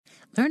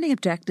Learning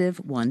Objective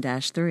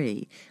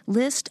 1-3.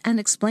 List and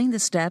explain the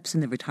steps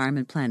in the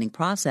retirement planning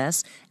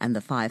process and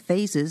the 5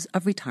 phases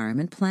of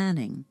retirement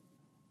planning.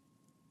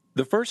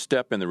 The first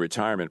step in the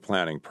retirement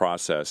planning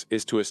process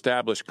is to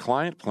establish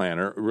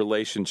client-planner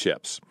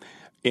relationships.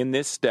 In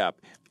this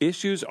step,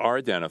 issues are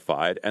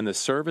identified and the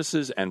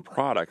services and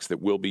products that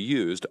will be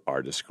used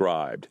are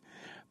described.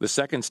 The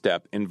second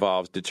step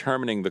involves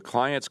determining the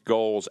client's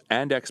goals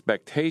and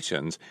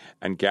expectations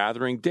and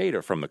gathering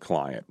data from the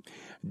client.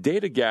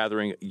 Data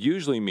gathering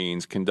usually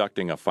means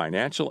conducting a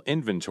financial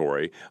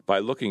inventory by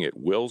looking at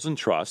wills and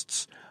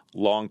trusts,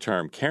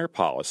 long-term care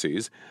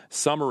policies,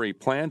 summary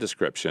plan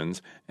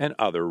descriptions, and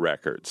other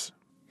records.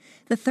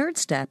 The third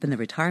step in the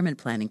retirement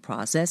planning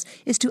process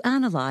is to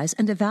analyze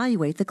and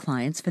evaluate the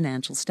client's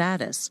financial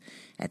status.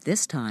 At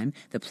this time,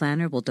 the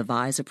planner will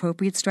devise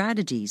appropriate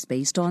strategies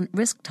based on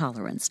risk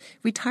tolerance,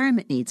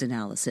 retirement needs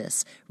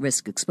analysis,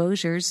 risk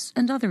exposures,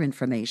 and other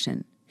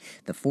information.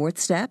 The fourth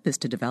step is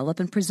to develop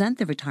and present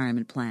the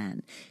retirement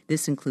plan.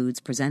 This includes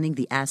presenting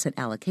the asset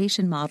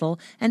allocation model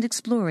and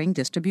exploring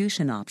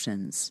distribution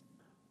options.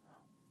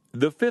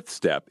 The fifth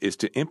step is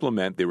to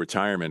implement the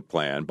retirement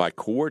plan by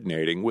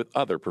coordinating with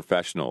other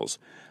professionals.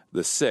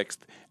 The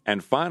sixth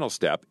and final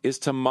step is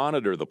to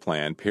monitor the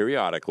plan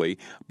periodically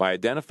by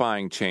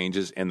identifying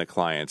changes in the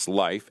client's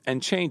life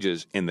and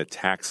changes in the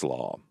tax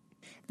law.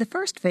 The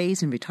first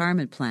phase in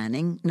retirement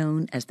planning,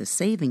 known as the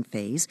saving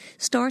phase,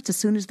 starts as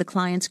soon as the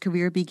client's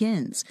career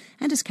begins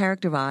and is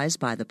characterized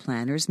by the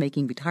planners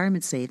making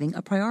retirement saving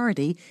a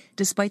priority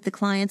despite the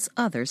client's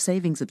other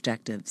savings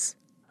objectives.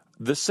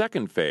 The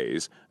second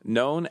phase,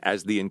 known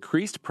as the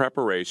increased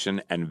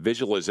preparation and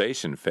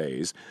visualization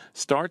phase,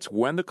 starts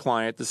when the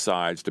client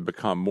decides to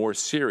become more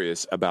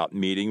serious about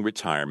meeting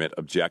retirement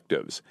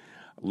objectives.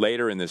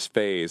 Later in this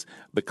phase,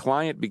 the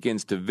client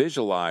begins to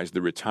visualize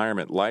the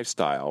retirement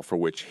lifestyle for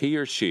which he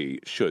or she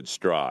should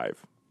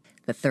strive.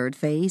 The third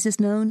phase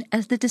is known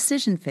as the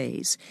decision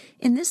phase.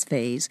 In this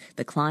phase,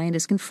 the client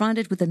is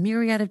confronted with a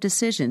myriad of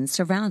decisions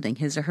surrounding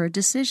his or her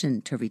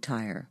decision to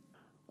retire.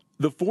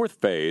 The fourth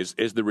phase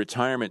is the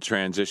retirement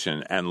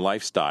transition and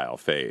lifestyle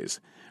phase.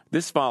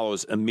 This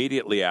follows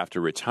immediately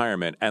after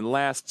retirement and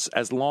lasts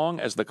as long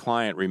as the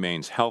client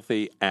remains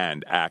healthy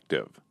and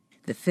active.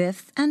 The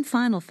fifth and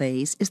final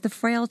phase is the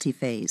frailty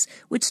phase,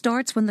 which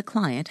starts when the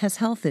client has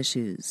health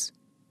issues.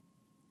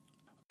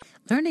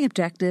 Learning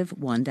Objective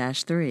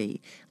 1-3.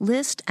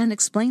 List and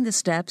explain the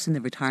steps in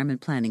the retirement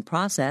planning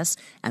process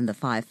and the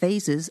 5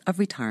 phases of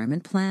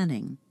retirement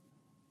planning.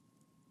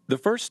 The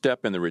first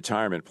step in the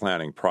retirement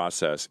planning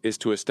process is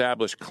to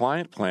establish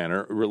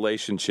client-planner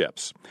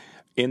relationships.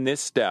 In this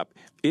step,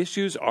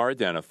 issues are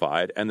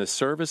identified and the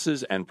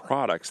services and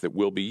products that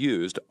will be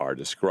used are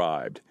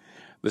described.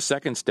 The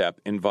second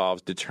step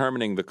involves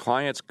determining the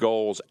client's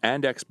goals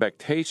and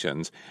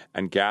expectations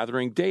and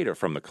gathering data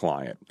from the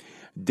client.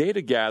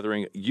 Data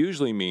gathering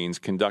usually means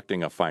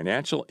conducting a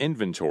financial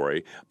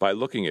inventory by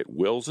looking at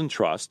wills and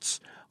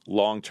trusts,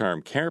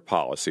 long-term care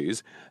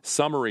policies,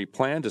 summary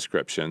plan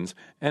descriptions,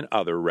 and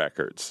other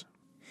records.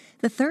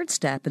 The third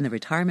step in the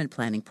retirement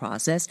planning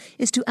process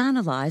is to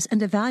analyze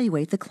and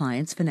evaluate the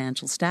client's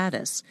financial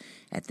status.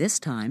 At this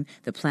time,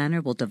 the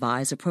planner will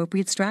devise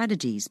appropriate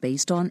strategies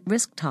based on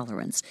risk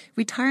tolerance,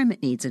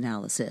 retirement needs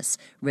analysis,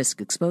 risk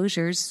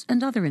exposures,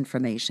 and other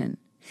information.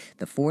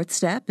 The fourth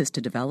step is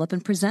to develop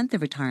and present the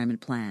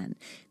retirement plan.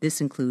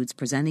 This includes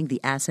presenting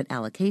the asset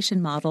allocation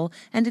model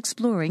and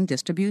exploring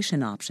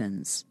distribution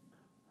options.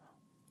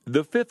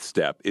 The fifth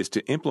step is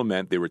to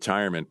implement the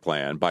retirement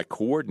plan by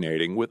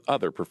coordinating with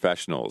other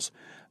professionals.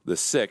 The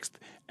sixth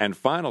and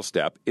final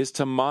step is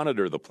to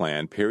monitor the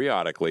plan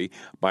periodically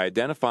by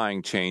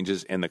identifying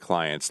changes in the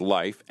client's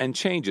life and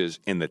changes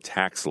in the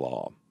tax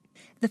law.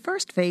 The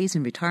first phase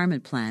in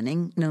retirement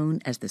planning, known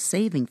as the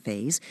saving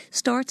phase,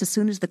 starts as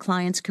soon as the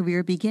client's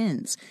career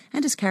begins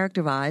and is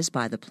characterized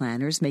by the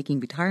planners making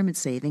retirement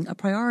saving a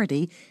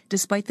priority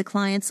despite the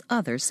client's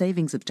other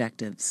savings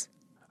objectives.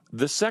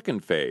 The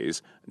second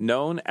phase,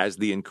 known as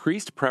the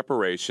increased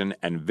preparation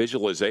and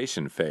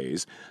visualization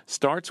phase,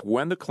 starts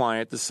when the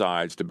client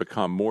decides to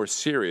become more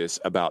serious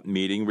about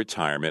meeting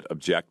retirement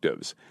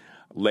objectives.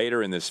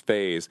 Later in this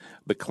phase,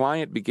 the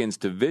client begins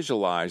to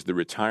visualize the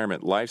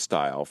retirement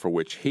lifestyle for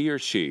which he or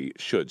she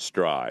should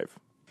strive.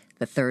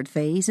 The third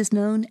phase is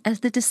known as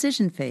the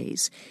decision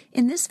phase.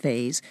 In this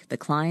phase, the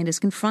client is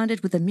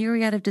confronted with a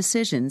myriad of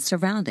decisions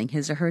surrounding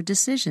his or her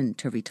decision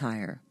to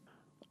retire.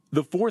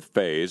 The fourth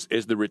phase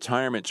is the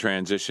retirement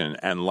transition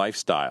and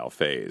lifestyle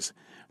phase.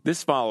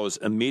 This follows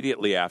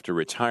immediately after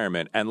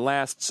retirement and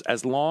lasts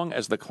as long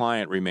as the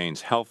client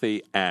remains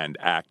healthy and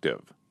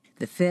active.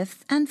 The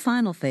fifth and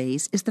final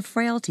phase is the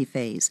frailty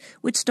phase,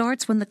 which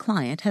starts when the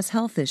client has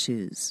health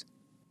issues.